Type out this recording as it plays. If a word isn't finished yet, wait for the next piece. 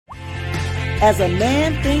As a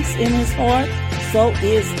man thinks in his heart, so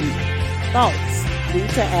is he. Thoughts lead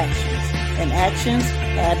to actions, and actions,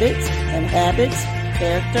 habits, and habits,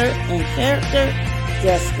 character, and character,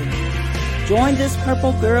 destiny. Join this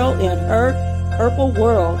purple girl in her purple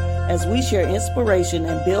world as we share inspiration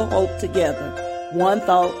and build hope together, one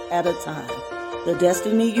thought at a time. The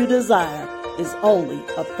destiny you desire is only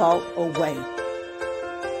a thought away.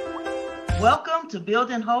 Welcome to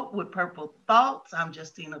Building Hope with Purple Thoughts. I'm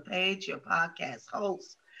Justina Page, your podcast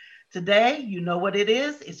host. Today, you know what it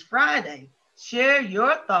is. It's Friday. Share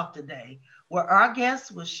your thought today, where our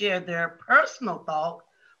guests will share their personal thought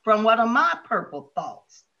from one of my purple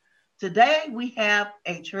thoughts. Today, we have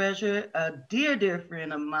a treasure, a dear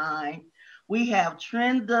friend of mine. We have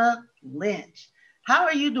Trenda Lynch. How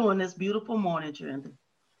are you doing this beautiful morning, Trenda?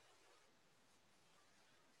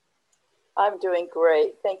 I'm doing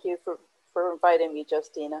great. Thank you for inviting me,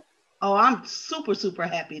 Justina. Oh, I'm super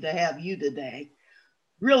happy to have you today.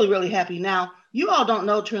 Really happy. Now, you all don't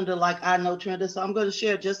know Trenda like I know Trenda, so I'm going to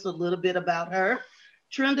share just a little bit about her.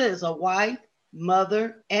 Trenda is a wife,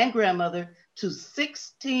 mother, and grandmother to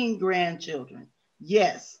 16 grandchildren.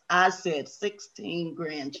 Yes, I said 16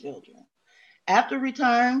 grandchildren. After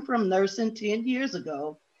retiring from nursing 10 years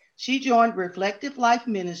ago, she joined Reflective Life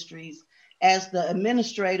Ministries as the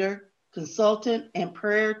administrator, consultant, and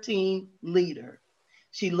prayer team leader.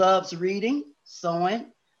 She loves reading,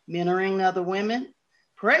 sewing, mentoring other women,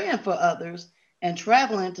 praying for others, and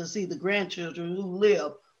traveling to see the grandchildren who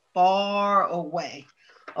live far away.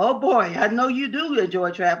 Oh boy, I know you do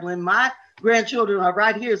enjoy traveling. My grandchildren are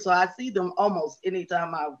right here, so I see them almost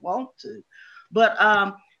anytime I want to. But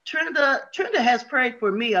Trenda has prayed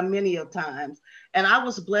for me many of times, and I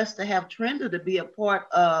was blessed to have Trenda to be a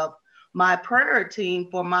part of my prayer team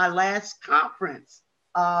for my last conference.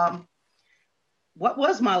 What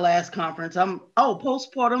was my last conference?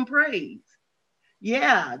 Postpartum Praise.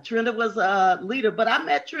 Yeah, Trenda was a leader, but I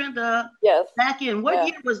met Trenda back in, what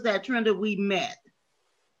year was that, Trenda, we met?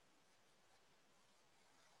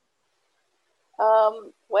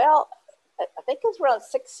 Well, I think it was around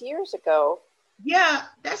 6 years ago. Yeah,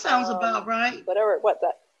 that sounds about right.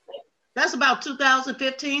 That's about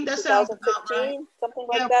 2015. That 2015, sounds about right. Something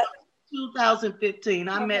like that. 2015.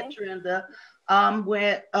 I met Trenda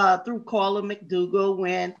through Carla McDougall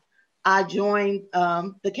when I joined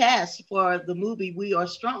the cast for the movie We Are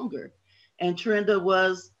Stronger. And Trenda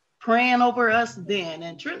was praying over us then.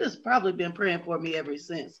 And Trenda's probably been praying for me ever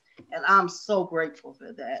since. And I'm so grateful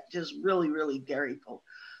for that. Just really grateful.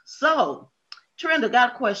 So, Trenda,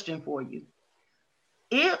 got a question for you.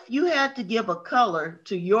 If you had to give a color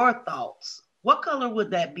to your thoughts, what color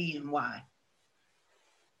would that be and why?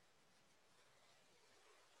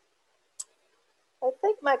 I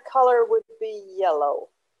think my color would be yellow.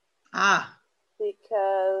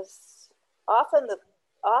 Because often the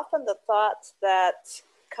thoughts that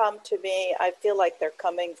come to me, I feel like they're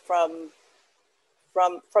coming from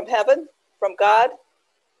heaven, from God,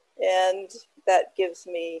 and that gives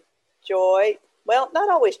me joy. Well,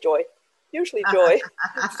 not always joy, usually joy.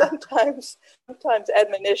 sometimes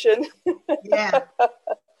admonition. Yeah.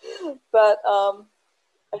 But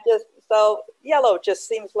yellow just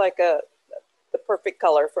seems like the perfect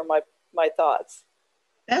color for my thoughts.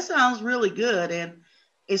 That sounds really good, and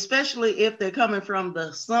especially if they're coming from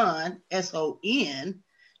the sun, S-O-N,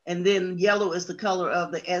 and then yellow is the color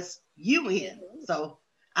of the S-U-N. Mm-hmm. So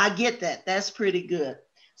I get that. That's pretty good.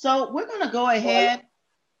 So we're going to go ahead.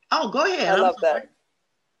 Go ahead. I love that.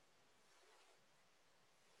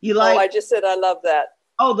 You like? I just said I love that.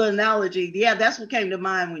 Oh, the analogy. Yeah, that's what came to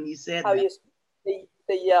mind when you said that.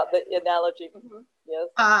 The analogy. Mm-hmm. Yes.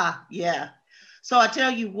 Yeah. So I tell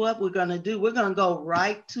you what we're going to do. We're going to go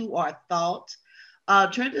right to our thought.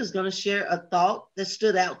 Trenda is going to share a thought that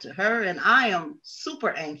stood out to her, and I am super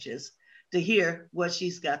anxious to hear what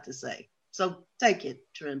she's got to say. So take it,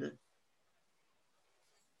 Trenda.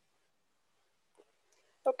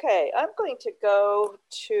 Okay, I'm going to go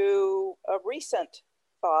to a recent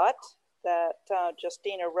thought that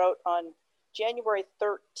Justina wrote on January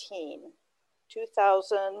 13,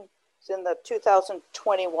 2000, it's in the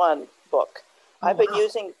 2021 book. I've been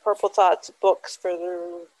using Purple Thoughts books for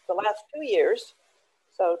the last 2 years,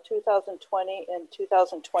 so 2020 and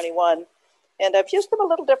 2021, and I've used them a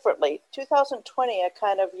little differently. 2020, I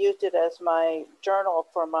kind of used it as my journal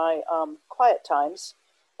for my quiet times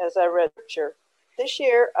as I read scripture. This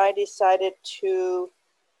year, I decided to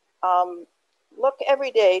look every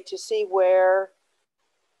day to see where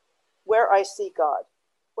I see God.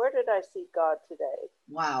 Where did I see God today?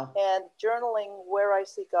 Wow. And journaling where I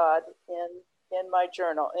see God in my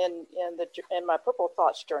journal, in my Purple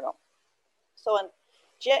Thoughts journal. So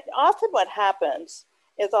often what happens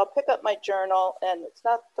is I'll pick up my journal, and it's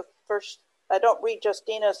not the first, I don't read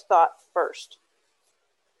Justina's thought first.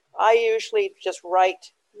 I usually just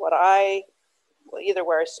write what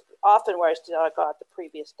often where I got the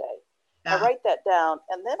previous day. I write that down,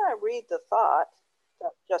 and then I read the thought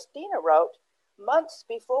that Justina wrote months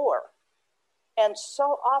before. And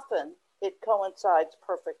so often it coincides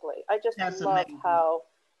perfectly. I just love amazing. How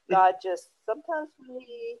God just, sometimes when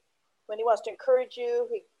he wants to encourage you,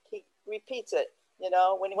 he repeats it.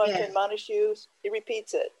 When he wants to admonish you, he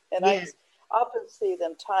repeats it. And I often see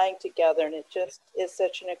them tying together, and it just is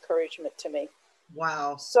such an encouragement to me.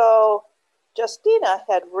 Wow. So Justina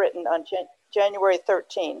had written on January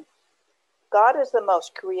 13, God is the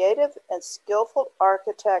most creative and skillful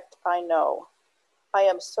architect I know. I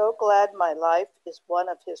am so glad my life is one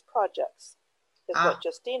of his projects, is what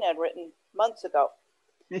Justina had written months ago.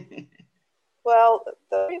 Well,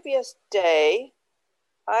 the previous day,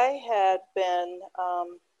 I had been,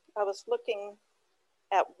 I was looking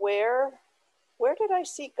at where did I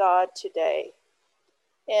see God today?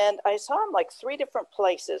 And I saw him like 3 different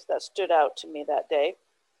places that stood out to me that day.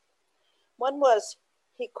 One was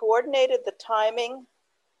he coordinated the timing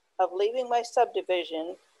of leaving my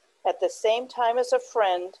subdivision at the same time as a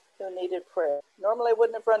friend who needed prayer. Normally I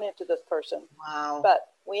wouldn't have run into this person. Wow. But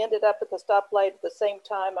we ended up at the stoplight at the same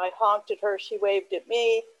time. I honked at her, she waved at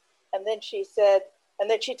me, and then she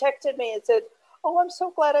texted me and said, oh, I'm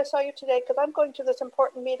so glad I saw you today because I'm going to this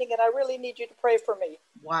important meeting and I really need you to pray for me.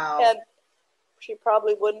 Wow. And she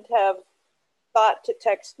probably wouldn't have thought to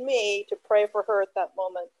text me to pray for her at that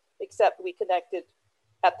moment, except we connected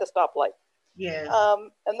at the stoplight. Yeah.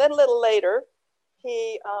 And then a little later,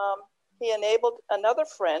 he enabled another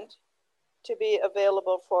friend to be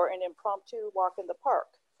available for an impromptu walk in the park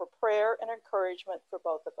for prayer and encouragement for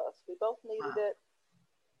both of us. We both needed it.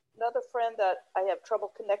 Another friend that I have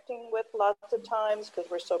trouble connecting with lots of times because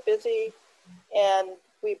we're so busy, and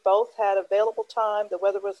we both had available time. The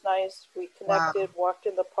weather was nice. We connected, walked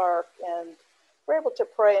in the park, and were able to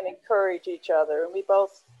pray and encourage each other. And we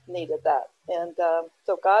both needed that. And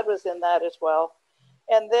so God was in that as well.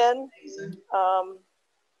 And then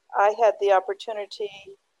I had the opportunity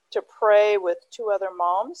to pray with 2 other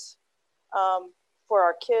moms for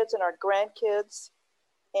our kids and our grandkids,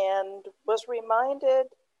 and was reminded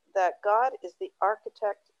that God is the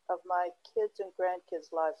architect of my kids and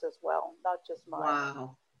grandkids' lives as well, not just mine.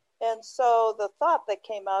 Wow. And so the thought that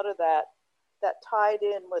came out of that tied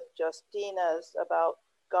in with Justina's about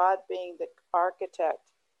God being the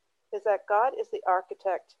architect, is that God is the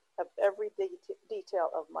architect of every detail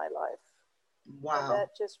of my life. Wow. And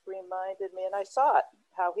that just reminded me, and I saw it,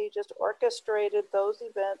 how he just orchestrated those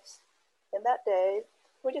events in that day.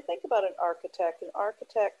 When you think about an architect,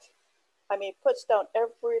 puts down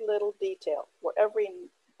every little detail, where every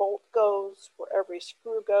bolt goes, where every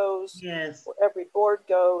screw goes, yes, where every board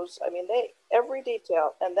goes. Every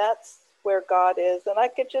detail, and that's where God is. And I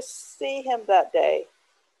could just see him that day,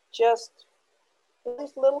 just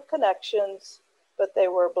these little connections, but they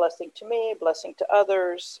were a blessing to me, a blessing to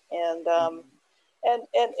others, and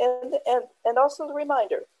also the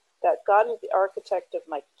reminder that God is the architect of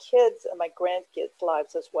my kids and my grandkids'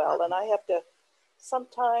 lives as well. And I have to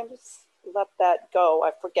sometimes let that go.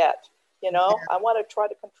 I forget, I want to try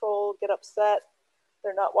to control, get upset.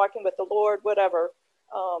 They're not walking with the Lord, whatever.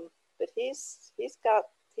 But he's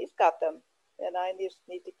got them, and I just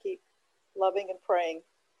need to keep loving and praying.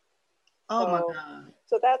 Oh my God.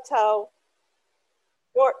 So that's how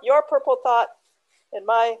your purple thought and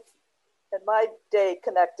my day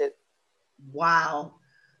connected. Wow.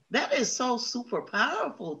 That is so super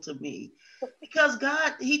powerful to me, because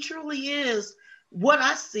God, he truly is. What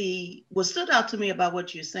I see, what stood out to me about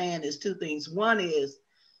what you're saying is 2 things. One is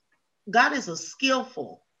God is a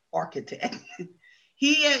skillful architect.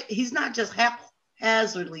 He's not just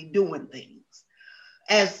haphazardly doing things,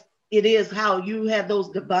 as it is how you have those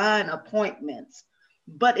divine appointments,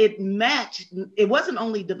 but it wasn't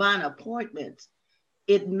only divine appointments,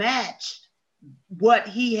 it matched what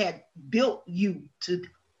he had built you to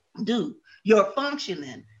do. Your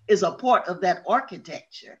functioning is a part of that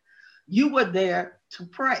architecture. You were there to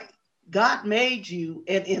pray. God made you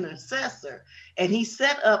an intercessor, and he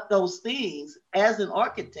set up those things as an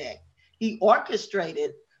architect. He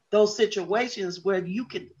orchestrated those situations where you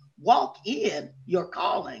could walk in your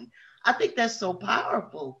calling. I think that's so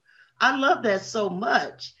powerful. I love that so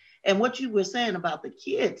much. And what you were saying about the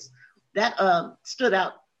kids, that stood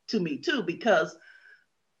out to me too, because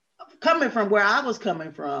coming from where I was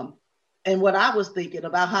coming from and what I was thinking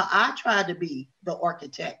about how I tried to be the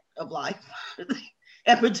architect of life,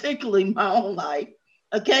 and particularly my own life,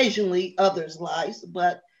 occasionally others' lives,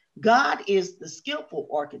 but God is the skillful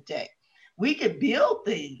architect. We could build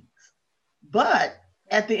things, but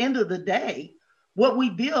at the end of the day, what we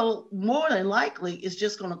build more than likely is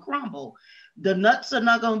just going to crumble. The nuts are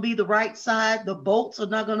not going to be the right side. The bolts are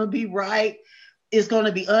not going to be right. It's going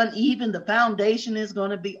to be uneven. The foundation is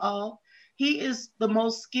going to be off. He is the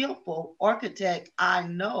most skillful architect I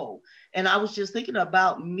know. And I was just thinking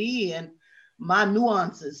about me and my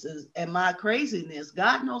nuances and my craziness.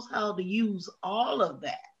 God knows how to use all of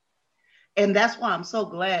that. And that's why I'm so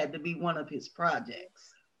glad to be one of his projects.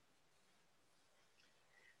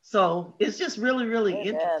 So it's just really, really Amen.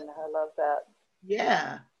 interesting. I love that.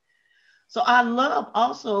 Yeah. So I love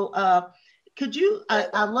also, I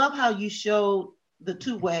love how you showed the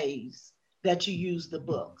two ways that you use the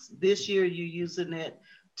books. This year you're using it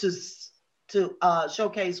to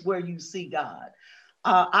showcase where you see God.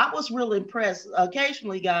 I was really impressed.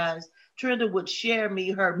 Occasionally, guys, Trenda would share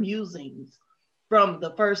me her musings from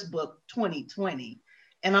the first book, 2020.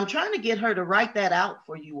 And I'm trying to get her to write that out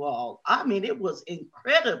for you all. I mean, it was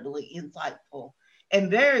incredibly insightful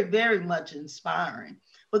and very, very much inspiring.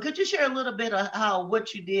 But could you share a little bit of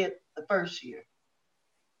what you did the first year?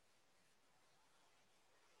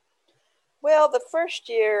 Well, the first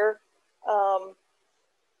year,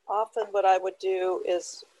 often what I would do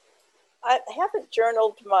is, I haven't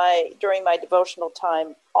journaled during my devotional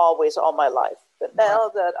time always all my life. But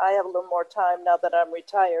now that I have a little more time, now that I'm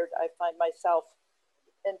retired, I find myself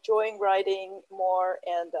enjoying writing more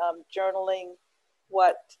and journaling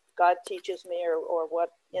what God teaches me or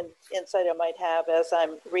what insight I might have as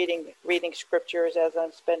I'm reading scriptures, as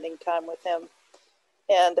I'm spending time with him.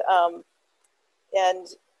 And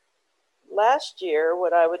last year,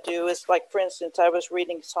 what I would do is, like, for instance, I was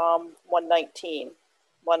reading Psalm 119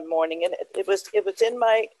 one morning, and it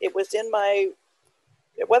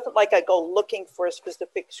wasn't like I go looking for a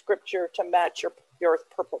specific scripture to match your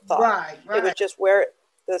purple thought. Right. It was just where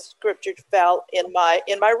the scripture fell in my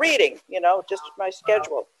reading, just my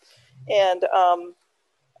schedule. And on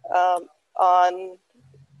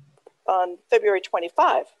February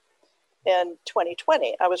 25 in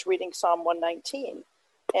 2020, I was reading Psalm 119,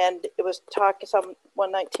 and Psalm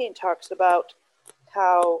 119 talks about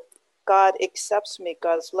how God accepts me,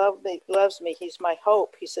 God loves me, he's my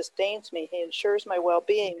hope, he sustains me, he ensures my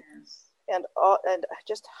well-being, yes. and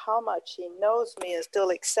just how much he knows me and still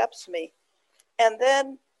accepts me. And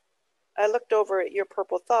then I looked over at your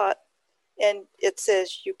purple thought, and it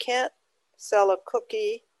says, you can't sell a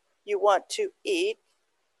cookie you want to eat.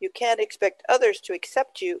 You can't expect others to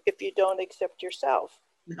accept you if you don't accept yourself.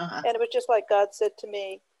 Uh-huh. And it was just like God said to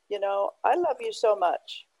me, I love you so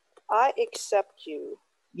much. I accept you.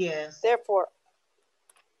 Yes. Therefore,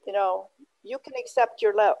 you can accept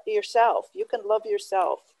yourself. You can love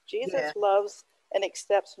yourself. Jesus loves and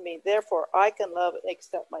accepts me. Therefore, I can love and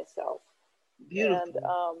accept myself. Beautiful. And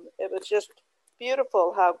it was just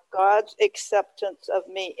beautiful how God's acceptance of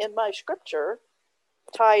me in my scripture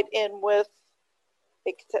tied in with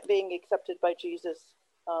being accepted by Jesus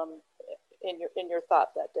in your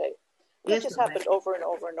thought that day. It just happened over and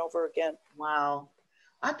over and over again. Wow.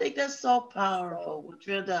 I think that's so powerful,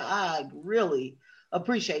 Trenda. I really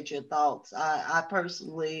appreciate your thoughts. I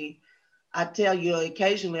personally, I tell you,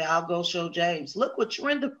 occasionally I'll go show James, look what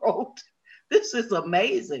Trenda wrote. This is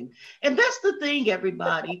amazing. And that's the thing,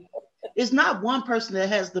 everybody. It's not one person that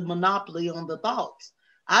has the monopoly on the thoughts.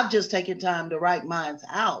 I've just taken time to write mine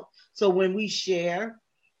out. So when we share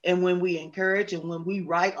and when we encourage and when we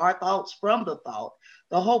write our thoughts from the thought,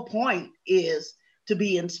 the whole point is to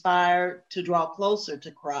be inspired, to draw closer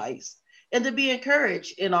to Christ, and to be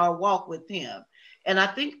encouraged in our walk with him. And I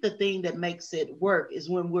think the thing that makes it work is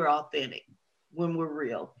when we're authentic, when we're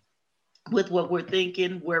real with what we're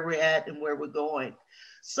thinking, where we're at, and where we're going.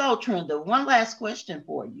 So, Trenda, one last question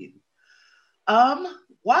for you.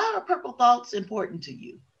 Why are purple thoughts important to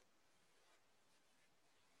you?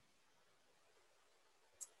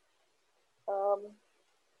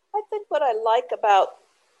 I think what I like about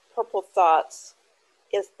purple thoughts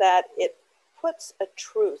is that it puts a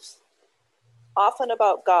truth, often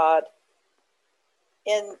about God,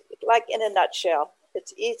 in a nutshell.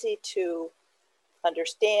 It's easy to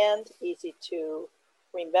understand, easy to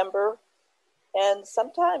remember, and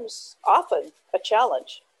sometimes, often, a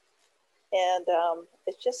challenge. And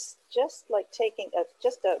it's just like taking a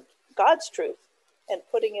God's truth and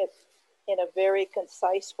putting it in a very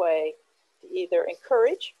concise way to either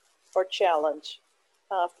encourage or challenge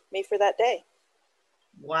me for that day.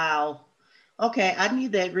 Wow. Okay, I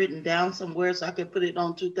need that written down somewhere so I can put it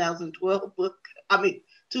on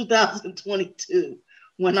 2022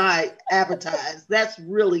 when I advertise. That's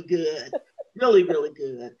really good. Really, really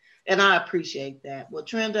good. And I appreciate that. Well,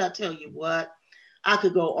 Trenda, I tell you what, I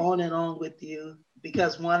could go on and on with you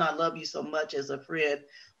because one, I love you so much as a friend,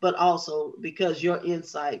 but also because your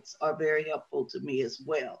insights are very helpful to me as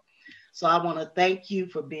well. So I want to thank you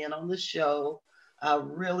for being on the show. I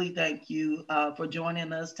really thank you for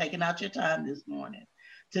joining us, taking out your time this morning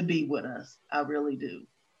to be with us. I really do.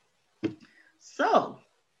 So,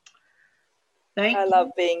 thank you. I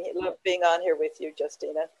love being on here with you,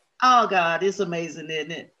 Justina. Oh, God, it's amazing,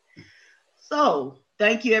 isn't it? So,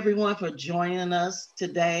 thank you, everyone, for joining us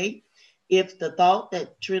today. If the thought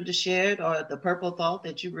that Trenda shared or the purple thought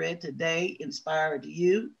that you read today inspired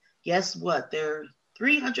you, guess what? There are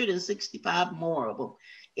 365 more of them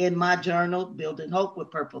in my journal, Building Hope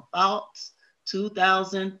with Purple Thoughts,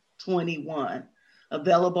 2021.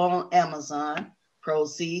 Available on Amazon.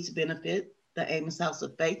 Proceeds benefit the Amos House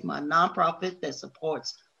of Faith, my nonprofit that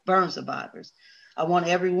supports burn survivors. I want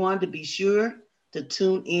everyone to be sure to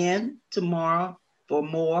tune in tomorrow for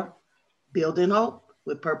more Building Hope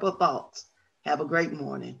with Purple Thoughts. Have a great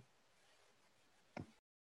morning.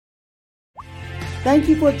 Thank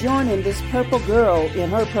you for joining this purple girl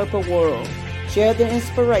in her purple world. Share the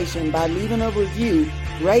inspiration by leaving a review,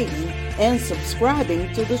 rating, and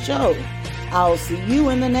subscribing to the show. I'll see you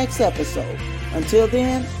in the next episode. Until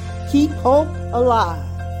then, keep hope alive.